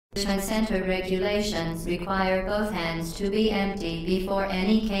Center regulations require both hands to be empty before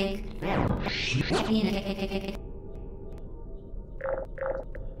any cake.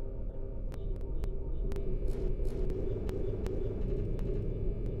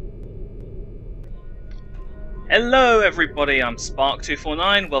 Hello everybody, I'm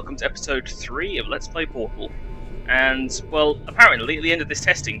Spark249, welcome to episode 3 of Let's Play Portal. And, well, apparently at the end of this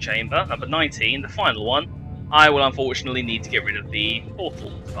testing chamber, number 19, the final one, I will unfortunately need to get rid of the portal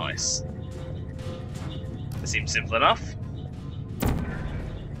device. This seems simple enough.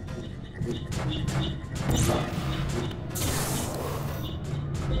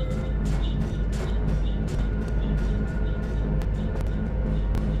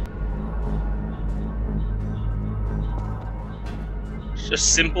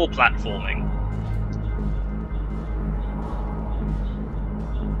 Just simple platforming.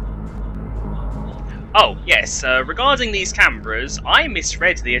 Oh, yes, regarding these cameras, I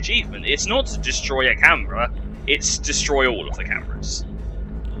misread the achievement. It's not to destroy a camera, it's destroy all of the cameras.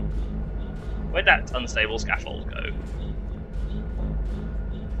 Where'd that unstable scaffold go?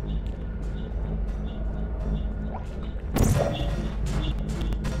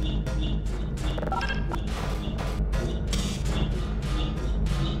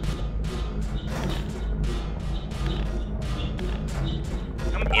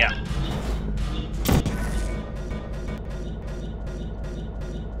 Come here.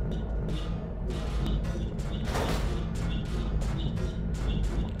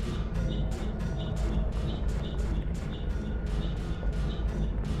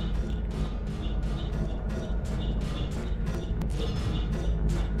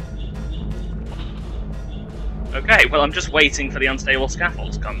 Okay, well I'm just waiting for the unstable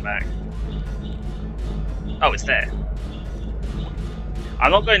scaffold to come back. Oh, it's there.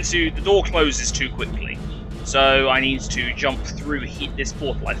 I'm not going to... the door closes too quickly, so I need to jump through this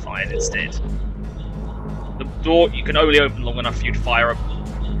portal I fired instead. The door, you can only open long enough for you to fire up.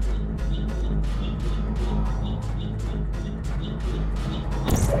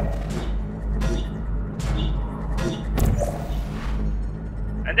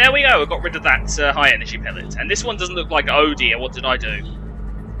 And there we go, I got rid of that high energy pellet. And this one doesn't look like, oh dear, what did I do?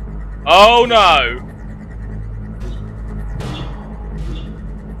 Oh no!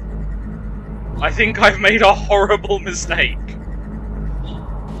 I think I've made a horrible mistake.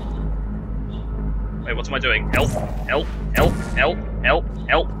 Wait, what am I doing? Help, help, help, help, help,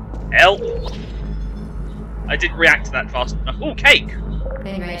 help, help. I didn't react to that fast enough. Oh, cake!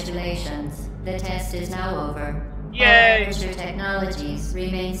 Congratulations. The test is now over. Yay! All aperture technologies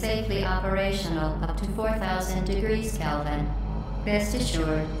remain safely operational up to 4,000 degrees Kelvin. Rest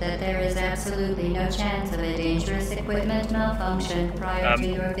assured that there is absolutely no chance of a dangerous equipment malfunction prior to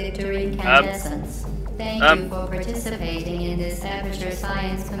your victory incandescence. Thank you for participating in this aperture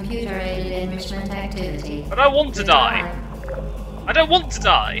science computer-aided enrichment activity. I don't want to die. I don't want to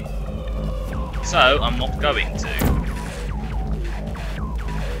die. So, I'm not going to.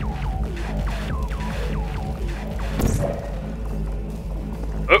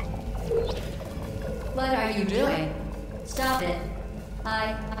 What are you doing? Stop it.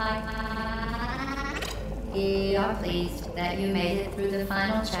 We are pleased that you made it through the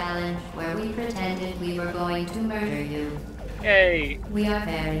final challenge where we pretended we were going to murder you. Yay. We are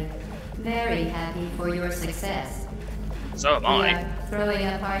very, very happy for your success. So am I. We are throwing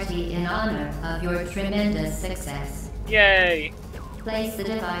a party in honor of your tremendous success. Yay. Place the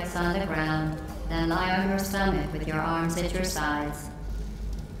device on the ground, then lie on your stomach with your arms at your sides.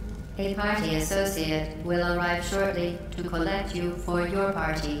 A party associate will arrive shortly to collect you for your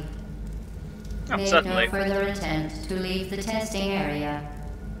party. Oh, Make certainly. no further attempt to leave the testing area.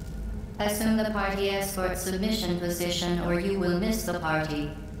 Assume the party escort submission position or you will miss the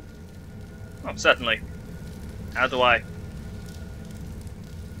party. Oh, certainly. How do I?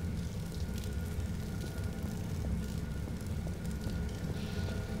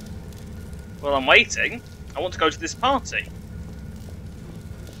 Well, I'm waiting. I want to go to this party.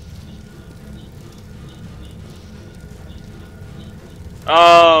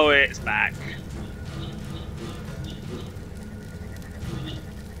 Oh, it's back.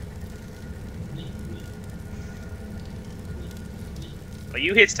 Are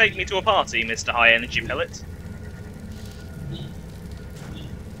you here to take me to a party, Mr. High Energy Pellet?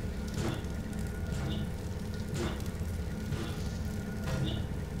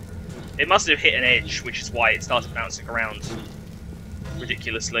 It must have hit an edge, which is why it started bouncing around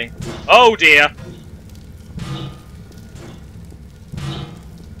ridiculously. Oh dear!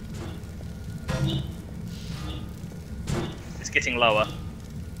 It's getting lower,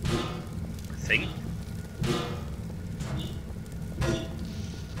 I think.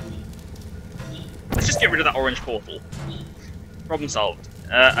 just get rid of that orange portal. Problem solved.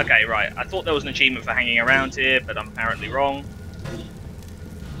 Okay, right. I thought there was an achievement for hanging around here, but I'm apparently wrong.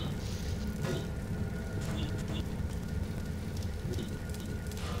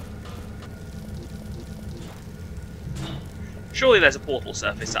 Surely there's a portal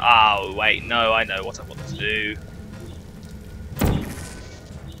surface. Oh, wait, no, I know what I want to do.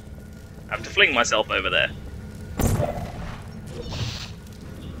 I have to fling myself over there.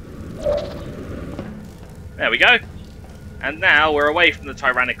 There we go. And now we're away from the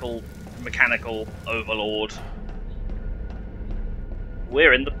tyrannical, mechanical overlord.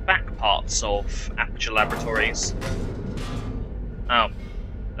 We're in the back parts of Aperture Laboratories. Oh,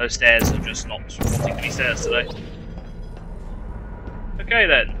 those stairs are just not wanting to be stairs today. Okay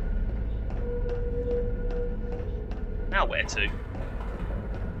then. Now where to?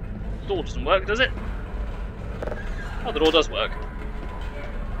 The door doesn't work, does it? Oh, the door does work.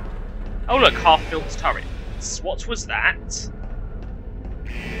 Oh look, half-built turrets. What was that?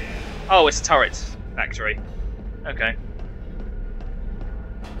 Oh, it's a turret factory. Okay.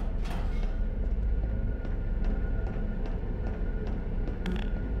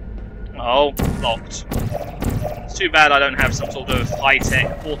 Oh, locked. It's too bad I don't have some sort of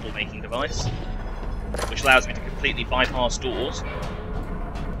high-tech portal-making device, which allows me to completely bypass doors.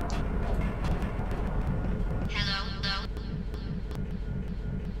 Hello?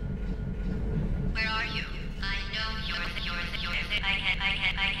 Where are you? I know you're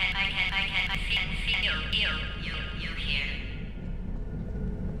you here.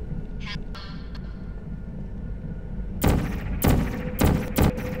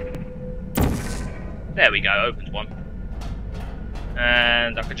 There we go, opened one.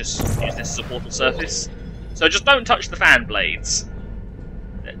 And I could just use this as a portal surface. So just don't touch the fan blades.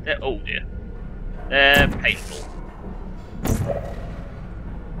 Oh dear. They're painful.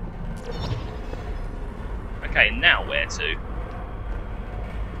 Okay, now where to?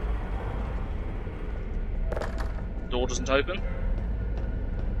 Door doesn't open.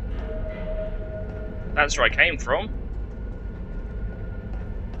 That's where I came from.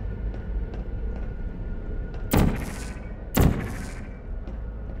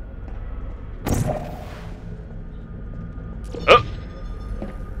 Oh!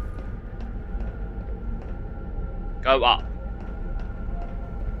 Go up.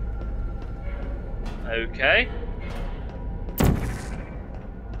 Okay.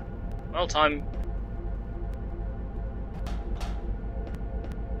 Well, time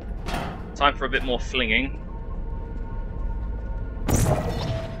for a bit more flinging. What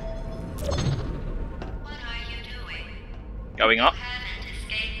are you doing? Going up? You haven't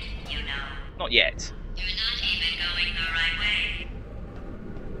escaped, you know. Not yet. You're not even going the right way.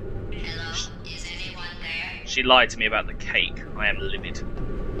 Hello? Is anyone there? She lied to me about the cake. I am livid.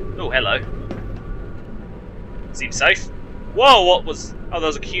 Oh, hello. Seems safe. Whoa, what was... Oh, there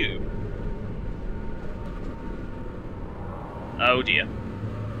was a cube. Oh dear.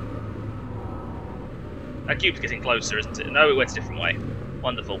 That cube's getting closer, isn't it? No, it went a different way.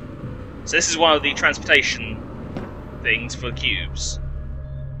 Wonderful. So this is one of the transportation things for cubes.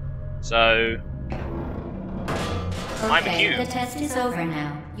 So... I'm a cube. The test is over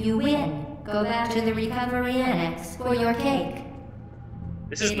now. You win. Go back to the recovery annex for your cake.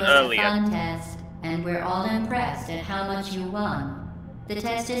 This is an It earlier... was a fun test, and we're all impressed at how much you won. The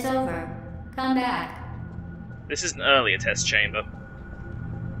test is over. Come back. This is an earlier test chamber.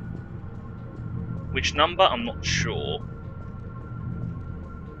 Which number? I'm not sure.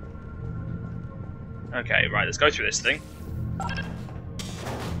 Okay, right, let's go through this thing.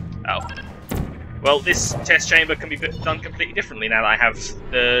 Oh. Well, this test chamber can be done completely differently now that I have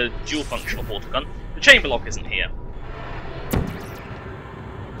the dual functional portal gun. The chamber lock isn't here.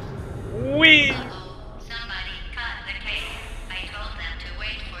 Whee! Somebody cut the cake. I told them to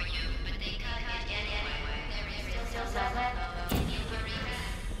wait for you, but they cut it anyway. There is still some left. If you hurry back.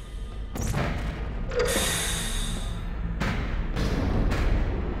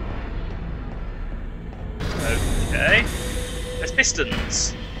 Okay. There's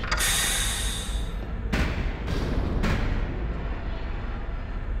pistons.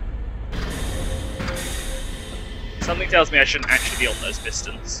 Something tells me I shouldn't actually be on those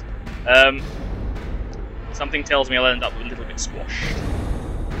pistons. Something tells me I'll end up a little bit squashed.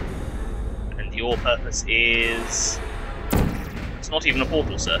 And your purpose is... It's not even a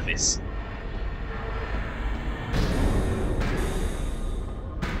portal surface.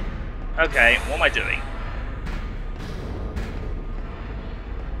 Okay, what am I doing?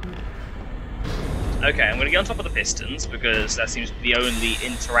 Okay, I'm going to get on top of the pistons, because that seems to be the only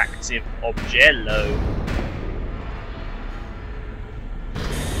interactive objello.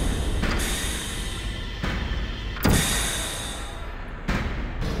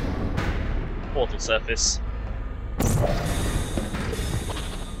 portal surface.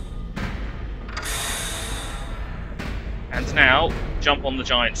 And now, jump on the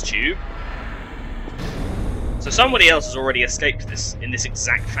giant's tube. So somebody else has already escaped this in this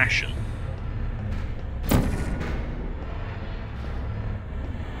exact fashion.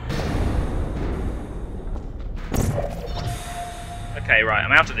 Okay, right,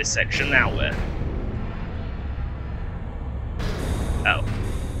 I'm out of this section, now where? Oh.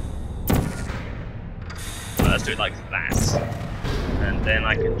 Well, let's do it like that. And then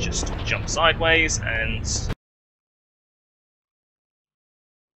I can just jump sideways and...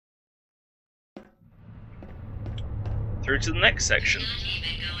 through to the next section. Not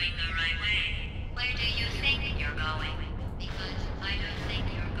even going the right way. Where do you think you're going? Because I don't think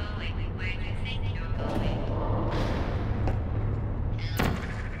you're going. Where do you think you're going?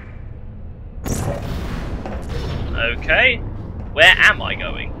 Okay, where am I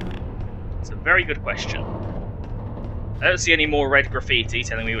going? It's a very good question. I don't see any more red graffiti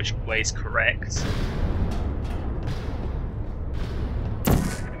telling me which way is correct.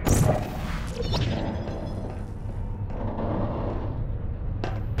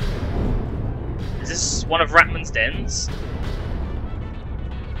 Is this one of Ratman's dens?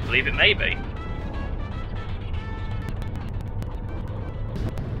 I believe it may be.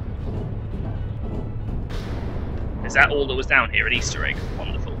 Is that all that was down here? An Easter egg?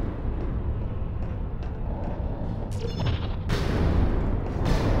 Wonderful.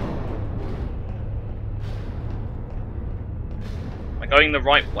 Am I going the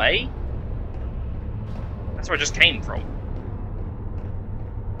right way? That's where I just came from.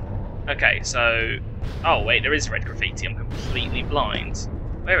 Okay, so... oh wait, there is red graffiti. I'm completely blind.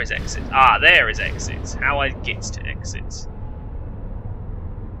 Where is exit? Ah, there is exit. How I get to exit.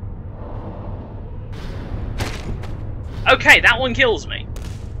 Okay, that one kills me.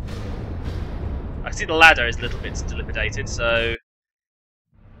 I see the ladder is a little bit dilapidated, so...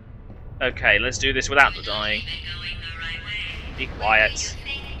 okay, let's do this without the dying. Be quiet.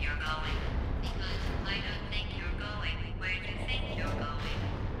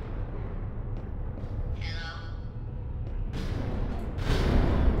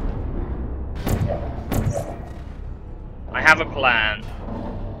 I have a plan.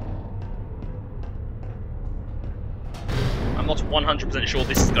 I'm not 100% sure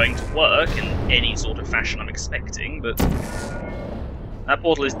this is going to work in any sort of fashion I'm expecting, but that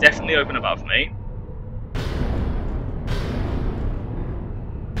portal is definitely open above me.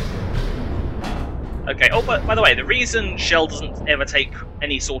 Okay, oh, but by the way, the reason Shell doesn't ever take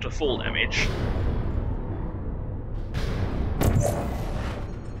any sort of fall damage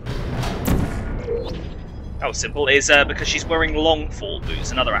simple, is because she's wearing long fall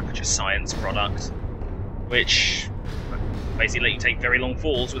boots, another Aperture Science product, which basically let you take very long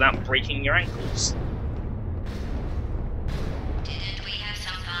falls without breaking your ankles. Didn't we have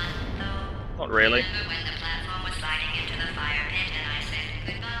some fun, though? Not really. Remember when the platform was sliding into the fire pit and I said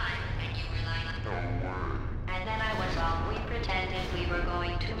goodbye, and you were like, don't worry. And then I was off. We pretended we were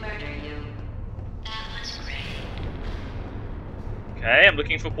going to murder you. That was great. Okay, I'm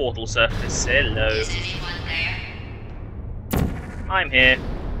looking for portal surface. Hello. Is anyone there? I'm here.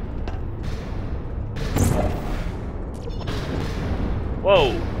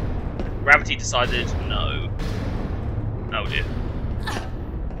 Whoa! Gravity decided no. Oh dear.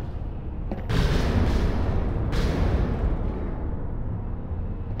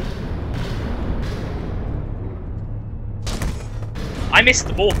 I missed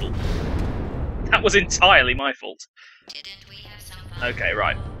the portal. That was entirely my fault. Didn't we have some fun? Okay,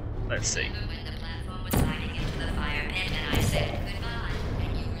 right. Let's see. Remember when the platform was sliding into the fire pit and I said goodbye,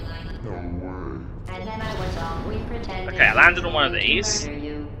 and you were like, don't worry. And then I was off. We pretended. Okay, I landed on one of these.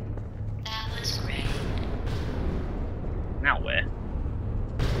 That was great. Now where?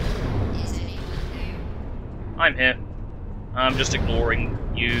 Is anyone there? I'm here. I'm just ignoring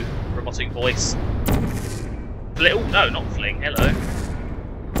you, robotic voice. Oh, no, not Fling. Hello.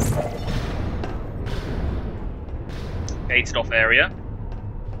 Gated off area.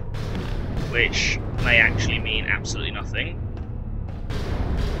 Which may actually mean absolutely nothing.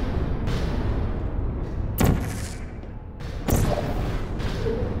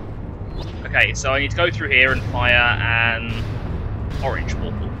 Okay, so I need to go through here and fire an orange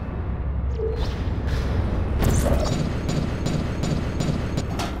portal.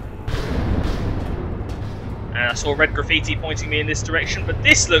 And I saw red graffiti pointing me in this direction, but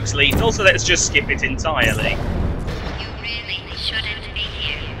this looks lethal, so let's just skip it entirely. You really shouldn't be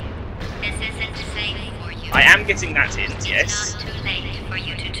here. This isn't safe for you. I am getting that hint, yes. It's not too late for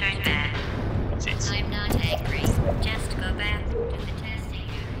you to turn back. What's it? I'm not angry. Just go back to the testing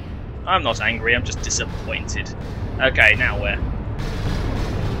area. I'm not angry, I'm just disappointed. Okay, now where?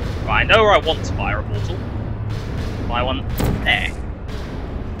 Right, I know where I want to fire a portal. Fire one there.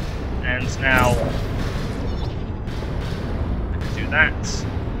 And now I can do that.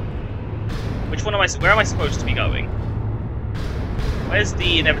 Which one am I? Where am I supposed to be going? Where's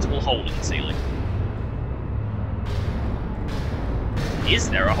the inevitable hole in the ceiling? Is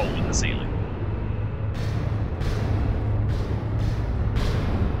there a hole in the ceiling?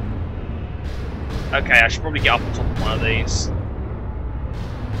 Okay, I should probably get up on top of one of these.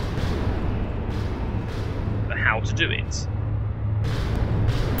 But how to do it?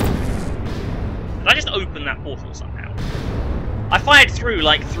 Did I just open that portal somehow? I fired through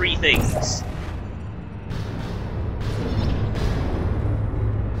like 3 things.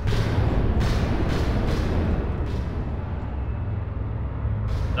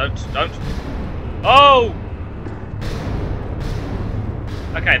 Don't. Oh!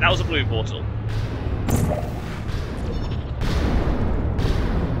 Okay, that was a blue portal.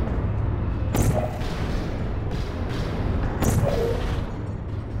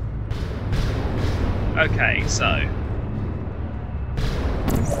 Okay, so...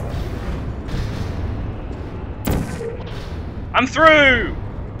 I'm through!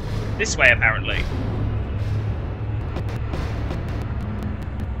 This way, apparently.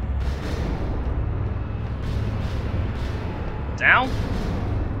 Down?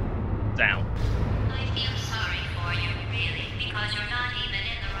 Down. I feel sorry for you, really, because you're not even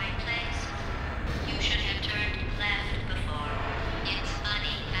in the right place. You should have turned left before. It's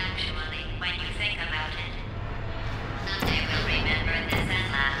funny, actually, when you think about it. Someday we'll remember this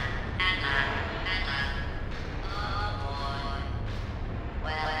and laugh. Oh boy.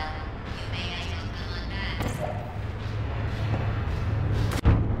 Well, you may as well come on back.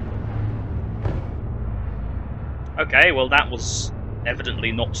 Okay, well that was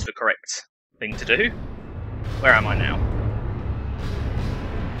evidently not the correct thing to do. Where am I now?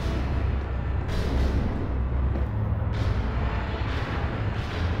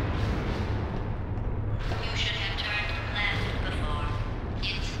 You should have turned left before.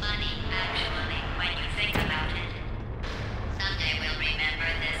 It's funny, actually, when you think about it. Someday we'll remember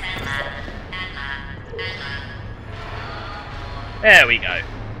this and laugh. There we go.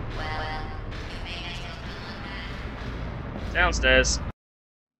 Well, you may as well come on back. Downstairs.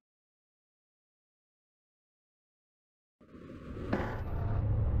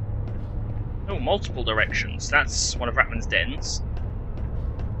 Oh, multiple directions. That's one of Ratman's dens.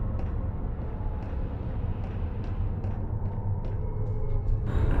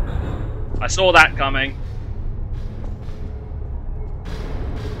 I saw that coming.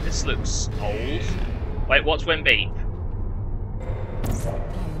 This looks old. Wait, what's went beep?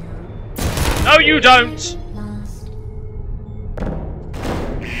 No, you don't!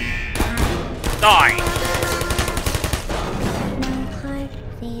 Die! No hard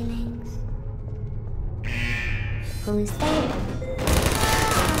feelings. Who's there?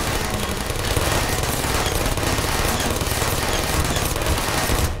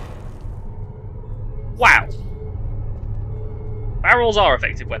 Wow! Barrels are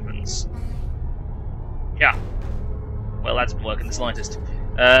effective weapons. Yeah. Well, that didn't work in the slightest.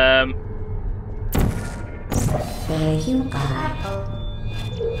 There you are.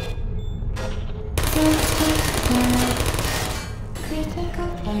 Critical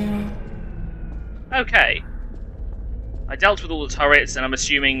error. Okay. I dealt with all the turrets, and I'm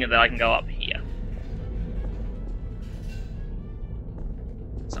assuming that I can go up here.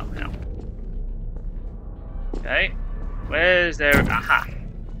 Somehow. Okay. Where's there... Aha!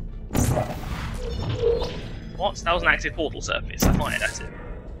 What? That was an active portal surface. I fired at it.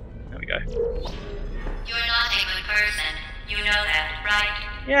 There we go. You're not a good person. You know that,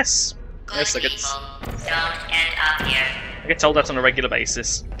 right? Yes. Good Yes, I get... people don't end up here. I get told that on a regular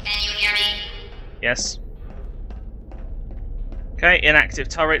basis. Can you hear me? Yes. Okay, inactive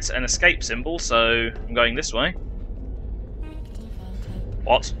turrets and escape symbol, so I'm going this way.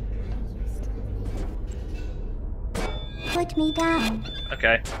 What? Put me down.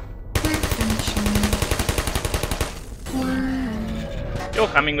 Okay. Malfunction. Why? You're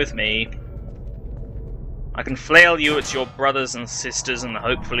coming with me. I can flail you at your brothers and sisters and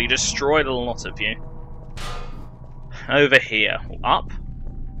hopefully destroy the lot of you. Over here. Up?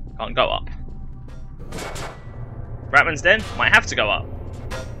 Can't go up. Ratman's Den? Might have to go up.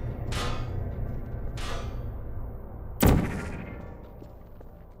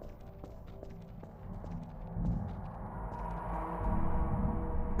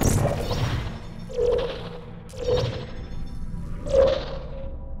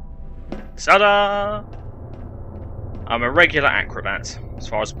 Ta-da! I'm a regular acrobat. as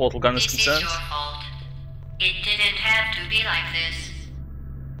far as portal gun is This concerned. is your fault. It didn't have to be like this.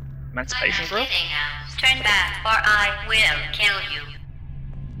 Emancipation I'm Grill? leaving now. Turn back, or I will kill you.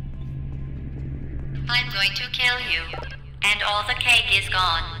 I'm going to kill you, and all the cake is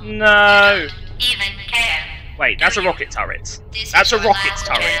gone. No! Even care. Wait, that's a Do you? rocket turret. This That's is a your rocket last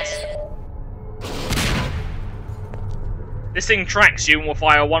turret. chance. This thing tracks you and will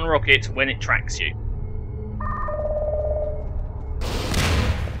fire one rocket when it tracks you.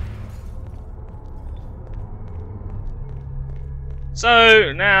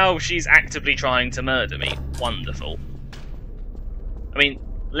 So, now she's actively trying to murder me. Wonderful. I mean,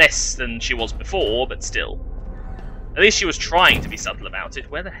 less than she was before, but still. At least she was trying to be subtle about it.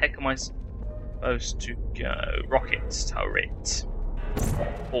 Where the heck am I supposed to go? Rocket turret.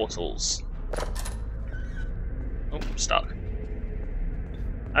 Portals. Oh, I'm stuck.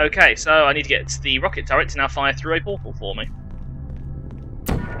 Okay, so I need to get the rocket turret to now fire through a portal for me.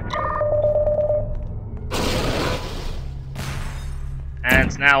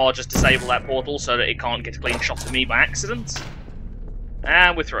 And now I'll just disable that portal so that it can't get a clean shot of me by accident.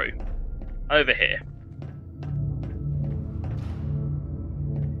 And we're through. Over here.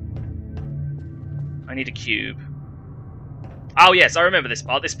 I need a cube. Oh yes, I remember this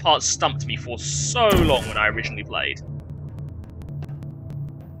part. This part stumped me for so long when I originally played.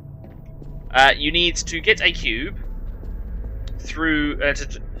 You need to get a cube through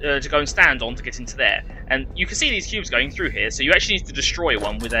to go and stand on to get into there. And you can see these cubes going through here, so you actually need to destroy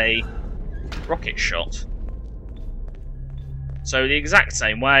one with a rocket shot. So the exact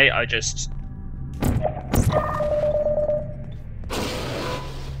same way, I just...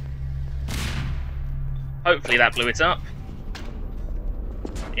 Hopefully that blew it up.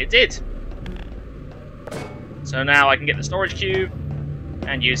 It did. So now I can get the storage cube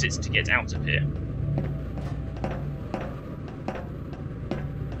and use it to get out of here.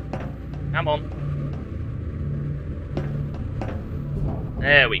 Come on.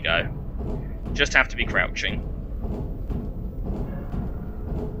 There we go. Just have to be crouching.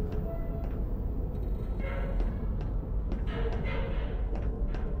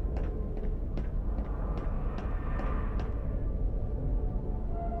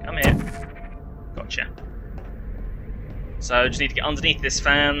 Come here. Gotcha. So just need to get underneath this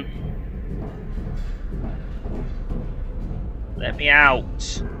fan. Let me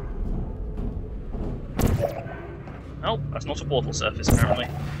out. Oh, that's not a portal surface apparently.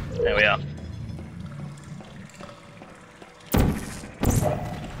 There we are.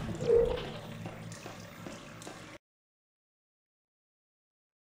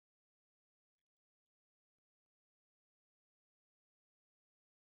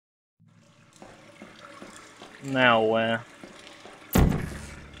 Now where?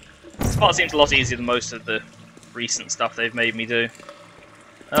 This part seems a lot easier than most of the recent stuff they've made me do.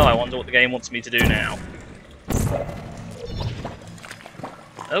 Oh, I wonder what the game wants me to do now.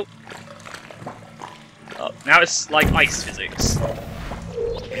 Oh. Oh, now it's like ice physics.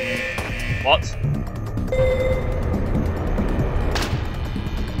 What?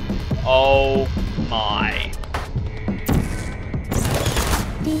 Oh my.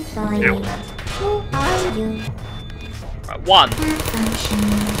 Define. Who are you? Right, one.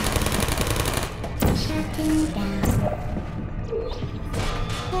 Malfunctioning. Shutting down.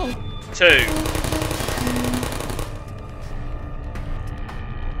 Hey. Two.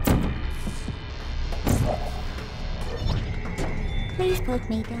 Please put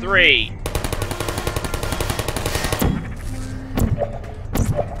me down. Three.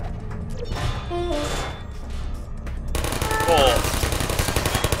 Four.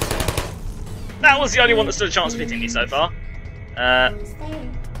 That was the only one that stood a chance of hitting me so far. Who's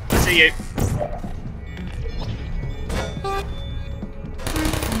there? See you.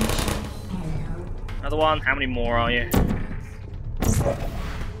 Another one. How many more are you?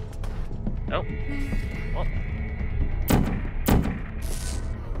 Oh. What?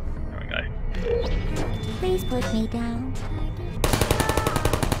 There we go. Please put me down.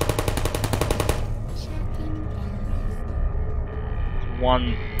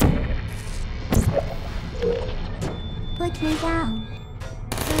 One. Put me down.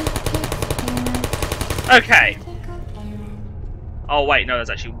 Okay. Oh wait, no, there's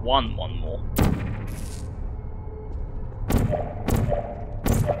actually one more.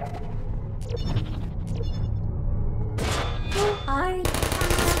 Who are you?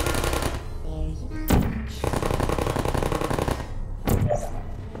 There you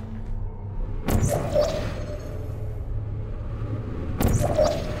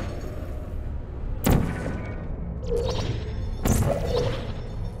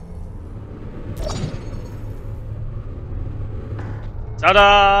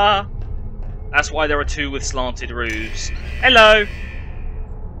Ta-da! That's why there are two with slanted roofs. Hello!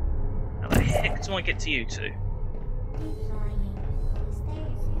 How the heck do I get to you two?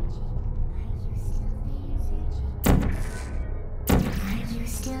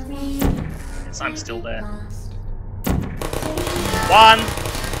 Yes, I'm still there. One!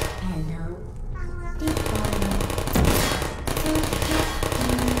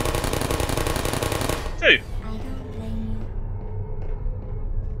 Two!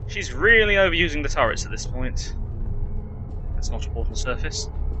 She's really overusing the turrets at this point. That's not a portal surface.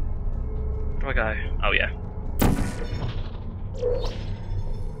 Where do I go? Oh yeah.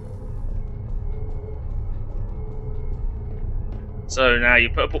 So now you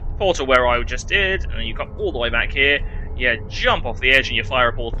put a portal where I just did, and then you come all the way back here. Yeah, jump off the edge and you fire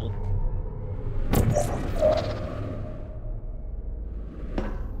a portal.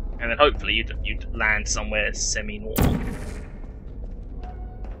 And then hopefully you'd land somewhere semi-normal.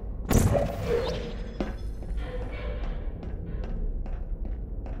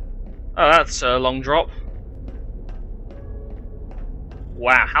 Oh, that's a long drop.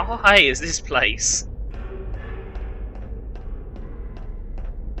 Wow, how high is this place?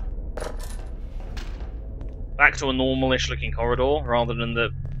 Back to a normal-ish looking corridor, rather than the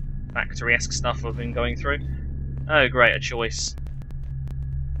factory-esque stuff I've been going through. Oh great, a choice.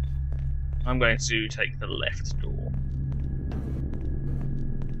 I'm going to take the left door.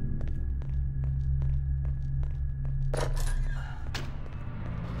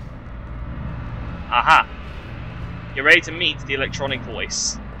 Aha! You're ready to meet the electronic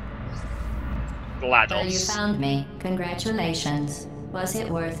voice. GLaDOS. Well, you found me. Congratulations. Was it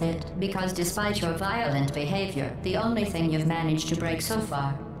worth it? Because despite your violent behavior, the only thing you've managed to break so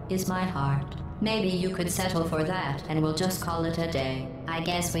far is my heart. Maybe you could settle for that, and we'll just call it a day. I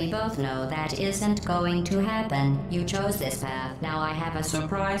guess we both know that isn't going to happen. You chose this path. Now I have a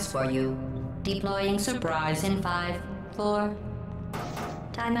surprise for you. Deploying surprise in 5, 4...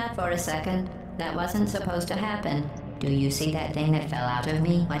 Time out for a second. That wasn't supposed to happen. Do you see that thing that fell out of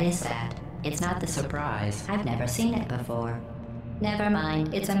me? What is that? It's not the surprise. I've never seen it before. Never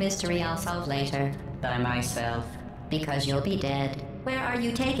mind, it's a mystery I'll solve later. By myself. Because you'll be dead. Where are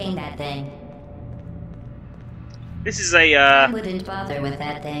you taking that thing? This is a, I wouldn't bother with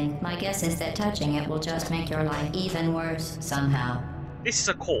that thing. My guess is that touching it will just make your life even worse, somehow. This is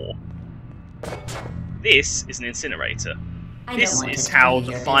a core. This is an incinerator. This is to how tell you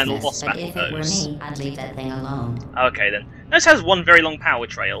the your final business, boss battle but if it were goes. me, I'd leave that thing alone. Okay then. This has one very long power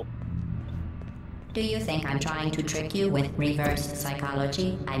trail. Do you think I'm trying to trick you with reverse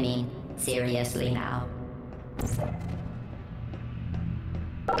psychology? I mean, seriously now.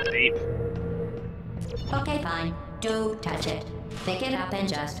 Deep. Okay, fine. Do touch it. Pick it up and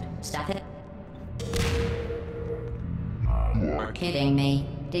just stuff it. You're kidding me.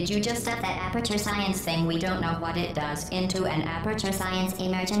 Did you just stuff that aperture science thing, we don't know what it does, into an aperture science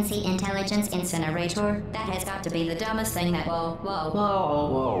emergency intelligence incinerator? That has got to be the dumbest thing that... Whoa.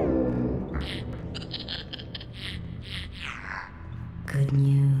 Good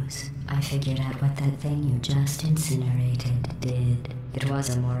news. I figured out what that thing you just incinerated did. It was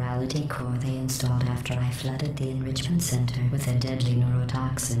a morality core they installed after I flooded the enrichment center with a deadly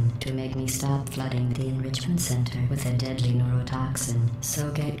neurotoxin to make me stop flooding the enrichment center with a deadly neurotoxin.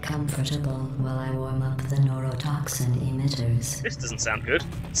 So get comfortable while I warm up the neurotoxin emitters. This doesn't sound good.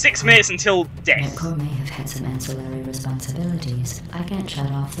 6 minutes until That death. core may have had some ancillary responsibilities. I can't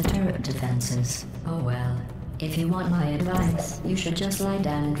shut off the turret defenses. Oh well. If you want my advice, you should just lie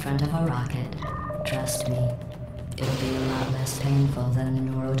down in front of a rocket. Trust me, it'll be a lot less painful than a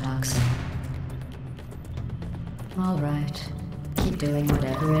neurotoxin. Alright, keep doing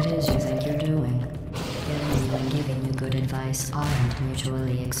whatever it is you think you're doing. Getting you and giving you good advice aren't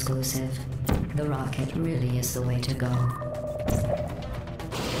mutually exclusive. The rocket really is the way to go.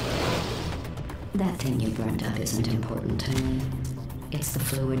 That thing you burned up isn't important to me. It's the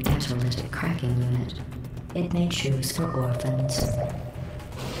fluid catalytic cracking unit. It made shoes for orphans.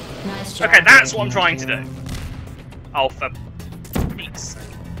 Nice job. Okay, that's what I'm trying to do. Oh, for Pete's sake.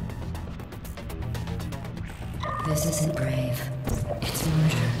 This isn't brave. It's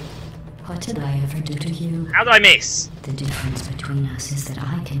murder. What did I ever do to you? How did I miss? The difference between us is that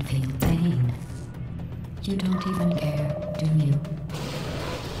I can feel pain. You don't even care, do you?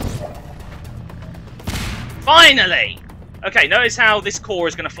 Finally! Okay, notice how this core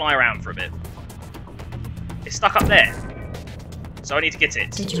is going to fly around for a bit. It's stuck up there. So I need to get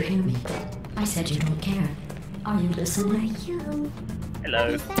it. Did you hear me? I said you don't care. Are you listening?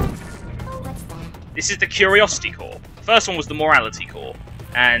 Hello. What's that? Oh, what's that? This is the curiosity core. The first one was the morality core.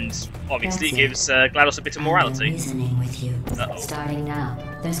 And obviously it gives GLaDOS a bit of morality. Reasoning with you. Uh-oh. Starting now,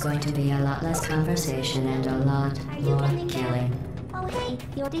 there's going to be a lot less conversation and a lot more killing. Oh, hey,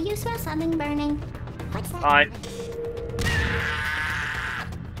 do you smell something burning? What's that? Hi.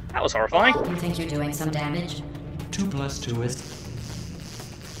 That was horrifying. You think you're doing some damage? 2 plus 2 is...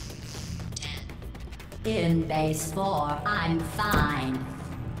 In base 4, I'm fine.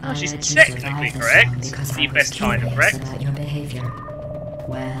 Oh, she's I let you technically survive this correct. long because The I best was kind of curious correct. about your behavior.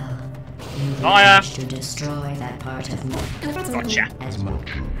 Well, you Hiya. managed to destroy that part of me. Gotcha. As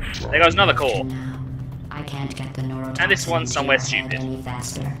There goes another core. now, I can't get the neurotoxin And this one's somewhere into your head stupid. any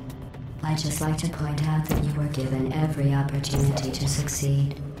faster. I'd just like to point out that you were given every opportunity to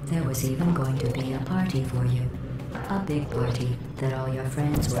succeed. There was even going to be a party for you. A big party that all your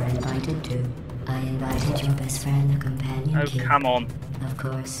friends were invited to. I invited your best friend, the companion Oh, cube. come on. Of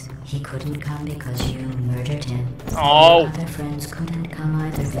course, he couldn't come because you murdered him. Oh. Your other friends couldn't come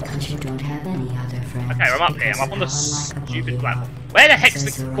either because you don't have any other friends. Okay, I'm up here. because I'm up on the of how unlikable stupid you planet. are. Where the heck's Says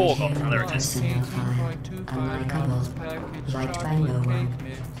the so core right gone? here Oh, in there the it is. personnel file. Unlikable. Liked by no one.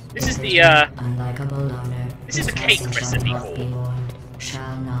 This is the, Unlikable loner. this is the whose cake passing recipe shall not call. be mourned.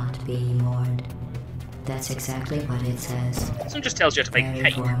 Shall not be mourned. That's exactly what it says. This one just tells you how to make Very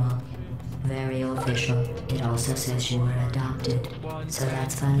cake. formal. Very official. It also says you were adopted. So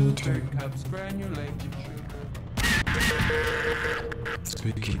that's funny too.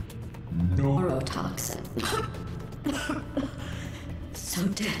 Speaking. Neurotoxin. So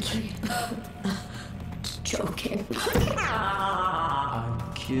deadly. Joking.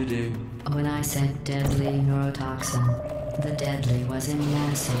 I'm kidding. When I said deadly neurotoxin, the deadly was in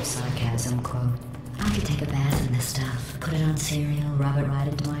massive sarcasm quote. I could take a bath in this stuff, put it on cereal, rub it right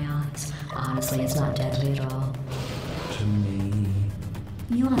into my eyes. Honestly, it's not deadly at all. To me.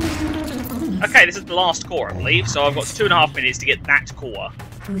 You are. Okay, this is the last core, I believe, so I've got 2.5 minutes to get that core.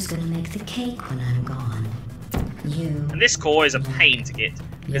 Who's gonna make the cake when I'm gone? You. And this core is a pain to get,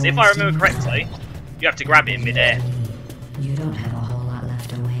 because if I remember correctly, you have to grab it in midair. You don't have a whole lot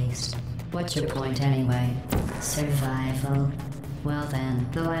left to waste. What's your point anyway? Survival. Well then,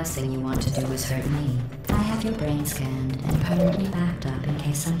 the last thing you want to do is hurt me. I have your brain scanned and permanently backed up in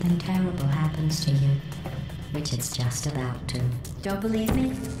case something terrible happens to you. Which it's just about to. Don't believe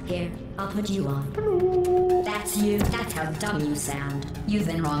me? Here, I'll put you on. That's you. That's how dumb you sound. You've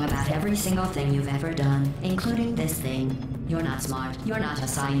been wrong about every single thing you've ever done, including this thing. You're not smart. You're not a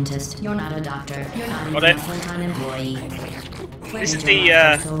scientist. You're not a doctor. You're not even Got it. a full-time employee. Where This is did your the,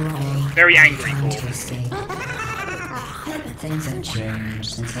 life go so wrong? very angry Trying core. to escape. Things have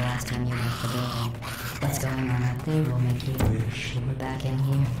changed since the last time you left the building. What's going on up there will make you wish you were back in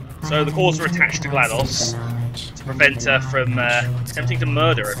here. So the cores are attached to GLaDOS to prevent her from attempting to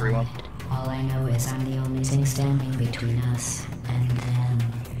murder everyone. All I know is I'm the only thing standing between us and them.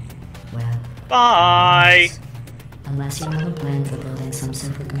 Well, Bye! unless you have a plan for building some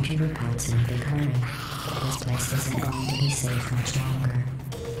supercomputer parts in a big hurry, this place isn't going to be safe much longer.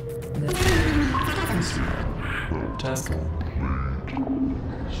 Task.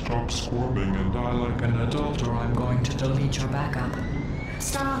 Stop squirming and die like an adult or I'm going to delete your backup.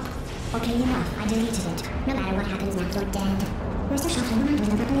 Stop. Okay, enough. I deleted it. No matter what happens now, you're dead. We're so shocked when the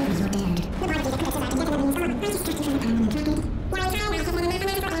mind was you're dead. The body data connected back together means gone. I just cut you from the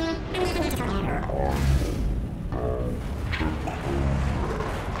permanent copy.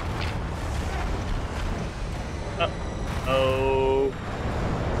 Oh.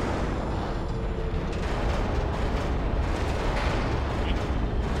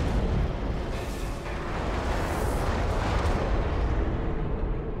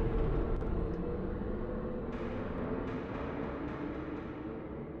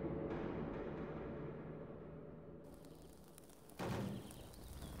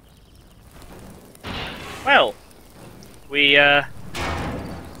 Well, we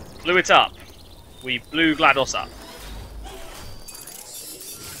blew it up. We blew GLaDOS up.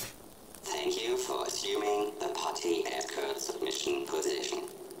 Thank you for assuming the party escort submission position.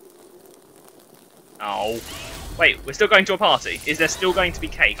 Oh. Wait, we're still going to a party. Is there still going to be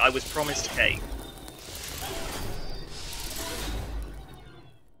cake? I was promised cake.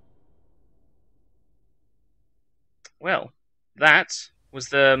 Well, that was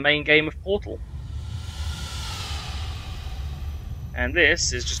the main game of Portal. And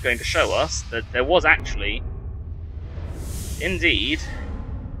this is just going to show us that there was actually, indeed,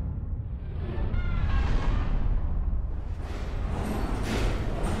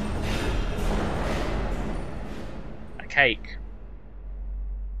 a cake.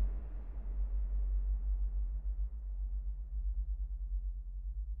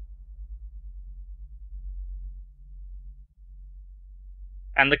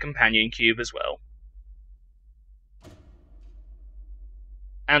 And the companion cube as well.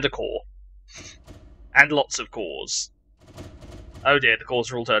 And a core. And lots of cores. Oh dear, the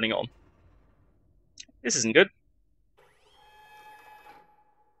cores are all turning on. This isn't good.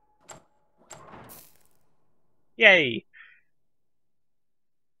 Yay!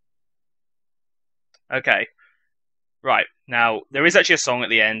 Okay. Right, now, there is actually a song at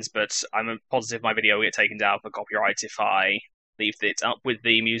the end, but I'm positive my video will get taken down for copyright if I leave it up with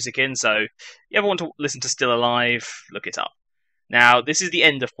the music in, so if you ever want to listen to Still Alive, look it up. Now, this is the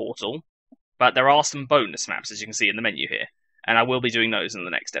end of Portal, but there are some bonus maps, as you can see in the menu here, and I will be doing those in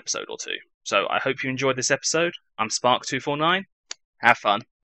the next episode or two. So I hope you enjoyed this episode. I'm Spark249. Have fun.